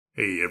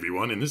Hey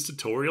everyone, in this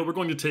tutorial we're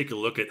going to take a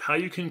look at how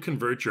you can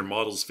convert your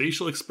model's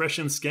facial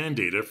expression scan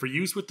data for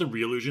use with the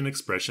Reallusion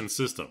expression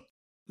system.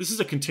 This is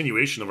a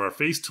continuation of our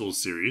Face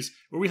Tools series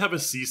where we have a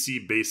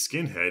CC-based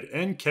skin head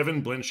and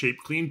Kevin blend shape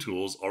clean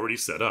tools already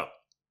set up.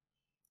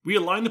 We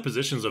aligned the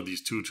positions of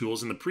these two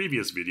tools in the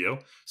previous video,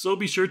 so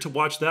be sure to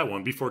watch that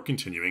one before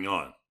continuing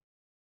on.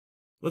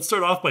 Let's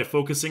start off by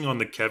focusing on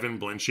the Kevin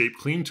blend shape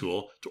clean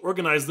tool to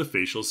organize the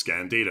facial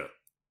scan data.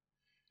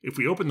 If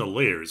we open the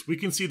layers, we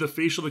can see the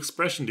facial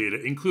expression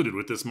data included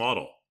with this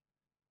model.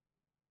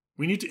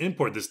 We need to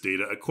import this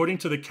data according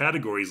to the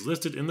categories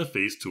listed in the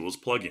Face Tools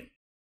plugin.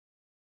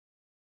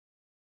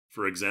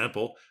 For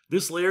example,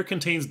 this layer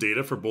contains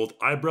data for both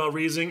eyebrow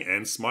raising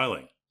and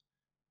smiling.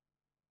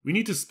 We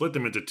need to split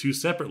them into two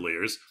separate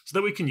layers so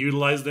that we can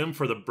utilize them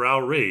for the brow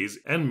raise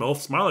and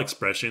mouth smile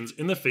expressions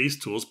in the Face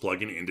Tools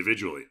plugin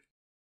individually.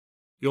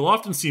 You'll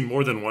often see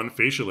more than one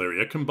facial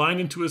area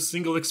combined into a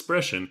single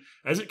expression,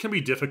 as it can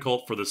be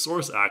difficult for the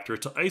source actor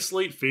to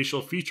isolate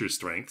facial feature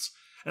strengths,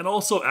 and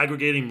also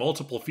aggregating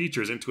multiple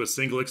features into a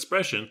single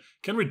expression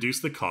can reduce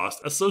the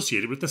cost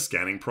associated with the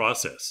scanning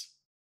process.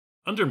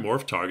 Under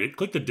Morph Target,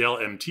 click the Del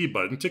MT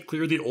button to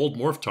clear the old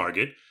morph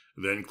target,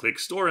 then click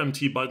Store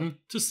MT button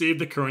to save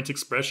the current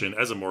expression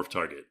as a morph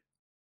target.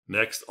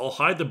 Next, I'll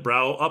hide the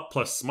Brow Up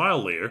plus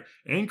Smile layer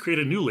and create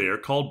a new layer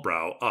called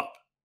Brow Up.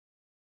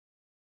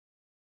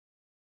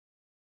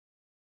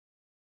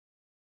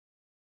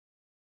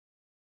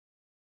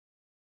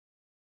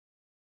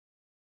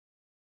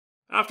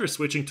 After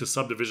switching to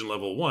Subdivision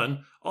Level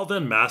 1, I'll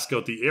then mask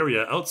out the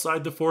area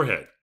outside the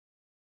forehead.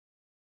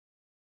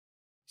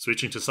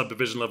 Switching to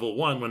Subdivision Level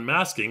 1 when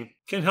masking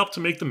can help to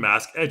make the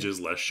mask edges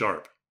less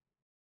sharp.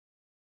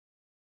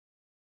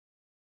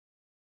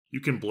 You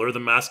can blur the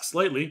mask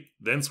slightly,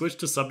 then switch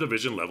to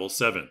Subdivision Level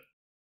 7.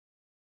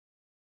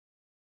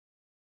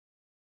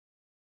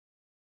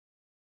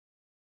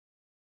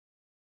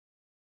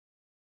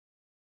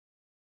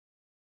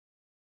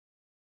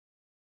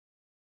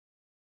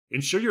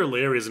 Ensure your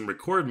layer is in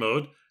record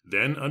mode,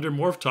 then under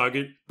Morph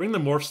Target, bring the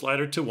Morph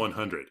slider to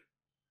 100.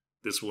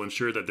 This will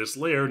ensure that this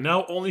layer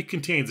now only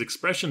contains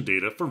expression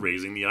data for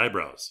raising the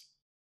eyebrows.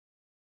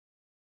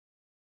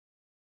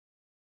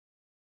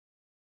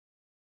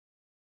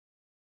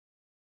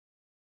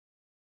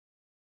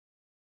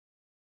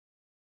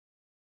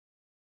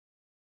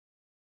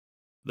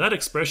 That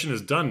expression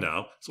is done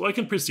now, so I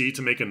can proceed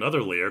to make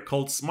another layer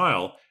called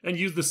Smile and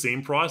use the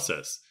same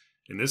process.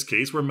 In this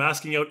case, we're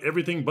masking out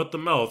everything but the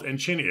mouth and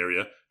chin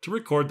area to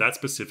record that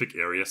specific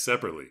area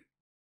separately.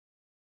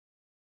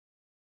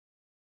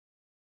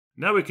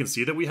 Now we can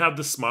see that we have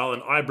the smile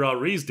and eyebrow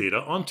raise data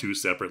on two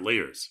separate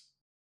layers.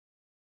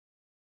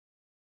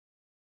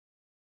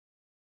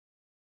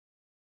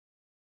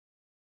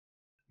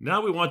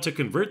 Now we want to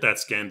convert that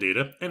scan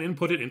data and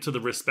input it into the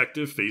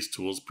respective Face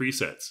Tools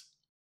presets.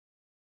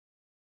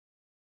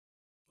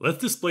 Let's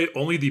display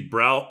only the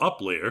Brow Up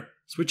layer,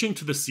 switching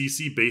to the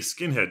CC-based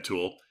Skinhead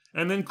tool,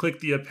 and then click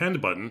the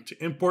Append button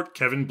to import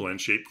Kevin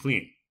Blend Shape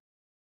Clean.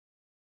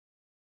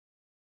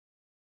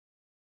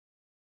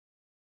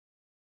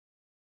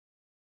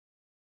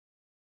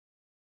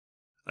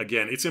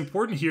 Again, it's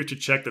important here to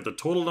check that the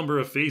total number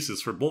of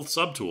faces for both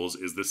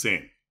subtools is the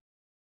same.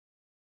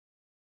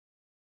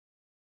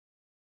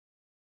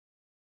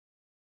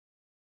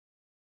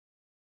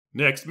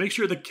 Next, make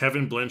sure the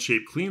Kevin Blend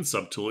Shape Clean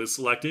subtool is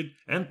selected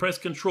and press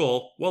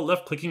Ctrl while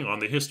left-clicking on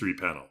the History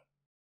panel.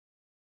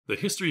 The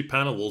History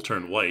panel will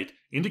turn white,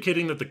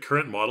 indicating that the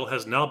current model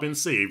has now been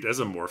saved as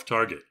a morph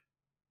target.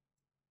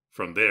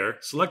 From there,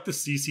 select the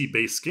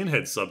CC-based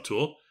Skinhead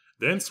subtool,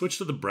 then switch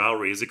to the Brow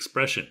Raise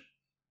expression.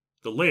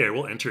 The layer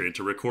will enter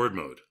into record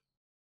mode.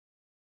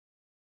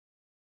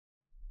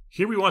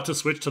 Here we want to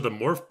switch to the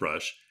Morph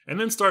brush, and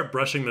then start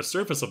brushing the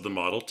surface of the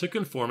model to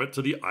conform it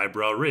to the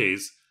eyebrow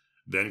raise,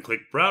 then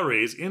click Brow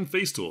Raise in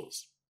Face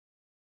Tools.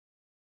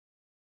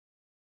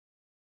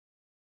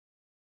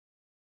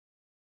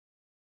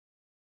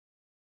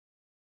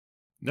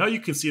 Now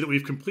you can see that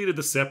we've completed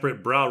the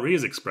separate brow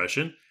raise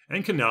expression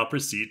and can now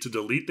proceed to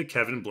delete the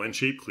Kevin Blend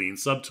Shape Clean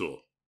subtool.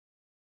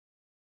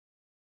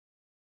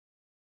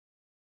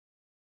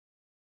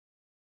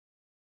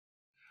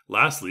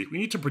 Lastly, we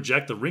need to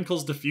project the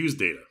Wrinkles Diffuse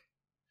data.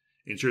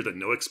 Ensure that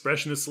no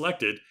expression is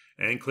selected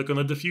and click on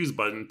the Diffuse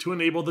button to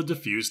enable the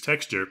Diffuse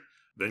texture,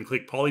 then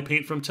click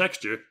Polypaint from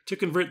Texture to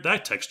convert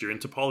that texture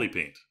into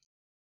Polypaint.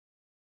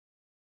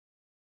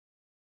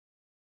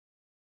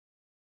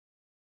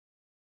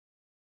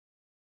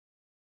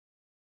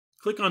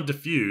 Click on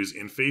Diffuse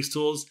in Face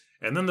Tools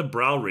and then the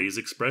Brow Raise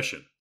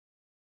expression.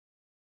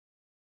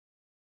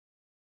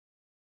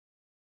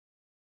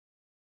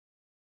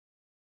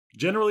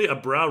 Generally, a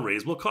brow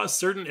raise will cause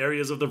certain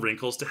areas of the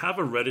wrinkles to have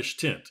a reddish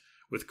tint,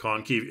 with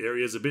concave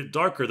areas a bit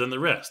darker than the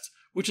rest,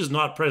 which is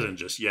not present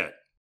just yet.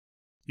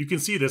 You can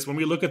see this when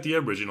we look at the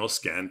original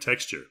scan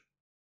texture.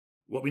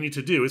 What we need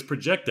to do is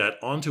project that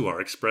onto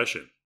our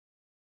expression.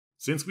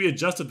 Since we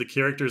adjusted the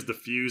character's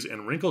diffuse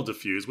and wrinkle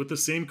diffuse with the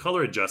same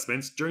color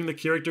adjustments during the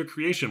character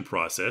creation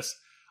process,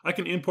 I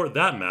can import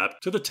that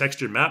map to the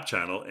texture map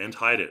channel and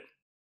hide it.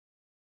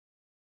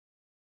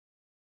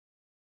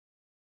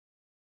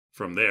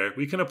 From there,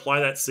 we can apply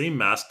that same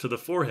mask to the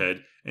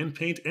forehead and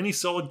paint any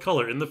solid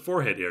color in the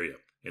forehead area.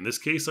 In this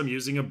case, I'm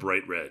using a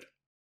bright red.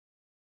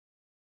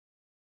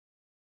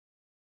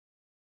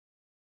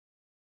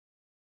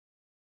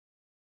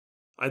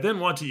 I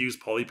then want to use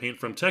Polypaint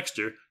from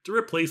Texture to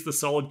replace the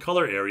solid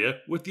color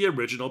area with the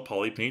original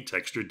Polypaint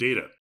texture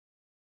data.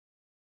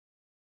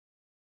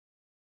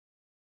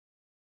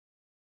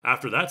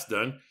 After that's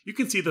done, you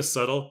can see the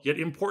subtle yet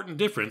important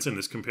difference in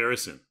this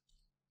comparison.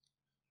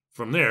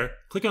 From there,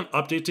 click on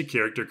Update to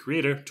Character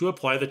Creator to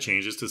apply the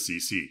changes to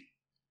CC.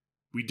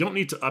 We don't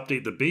need to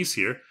update the base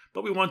here,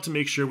 but we want to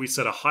make sure we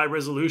set a high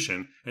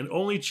resolution and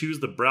only choose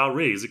the brow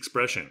raise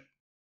expression.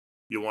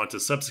 You'll want to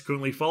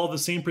subsequently follow the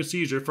same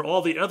procedure for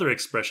all the other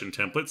expression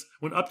templates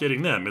when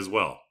updating them as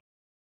well.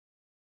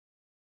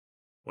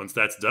 Once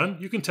that's done,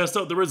 you can test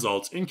out the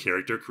results in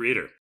Character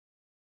Creator.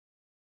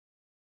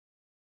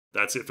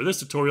 That's it for this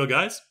tutorial,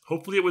 guys.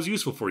 Hopefully it was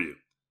useful for you.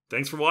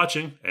 Thanks for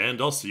watching,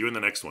 and I'll see you in the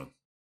next one.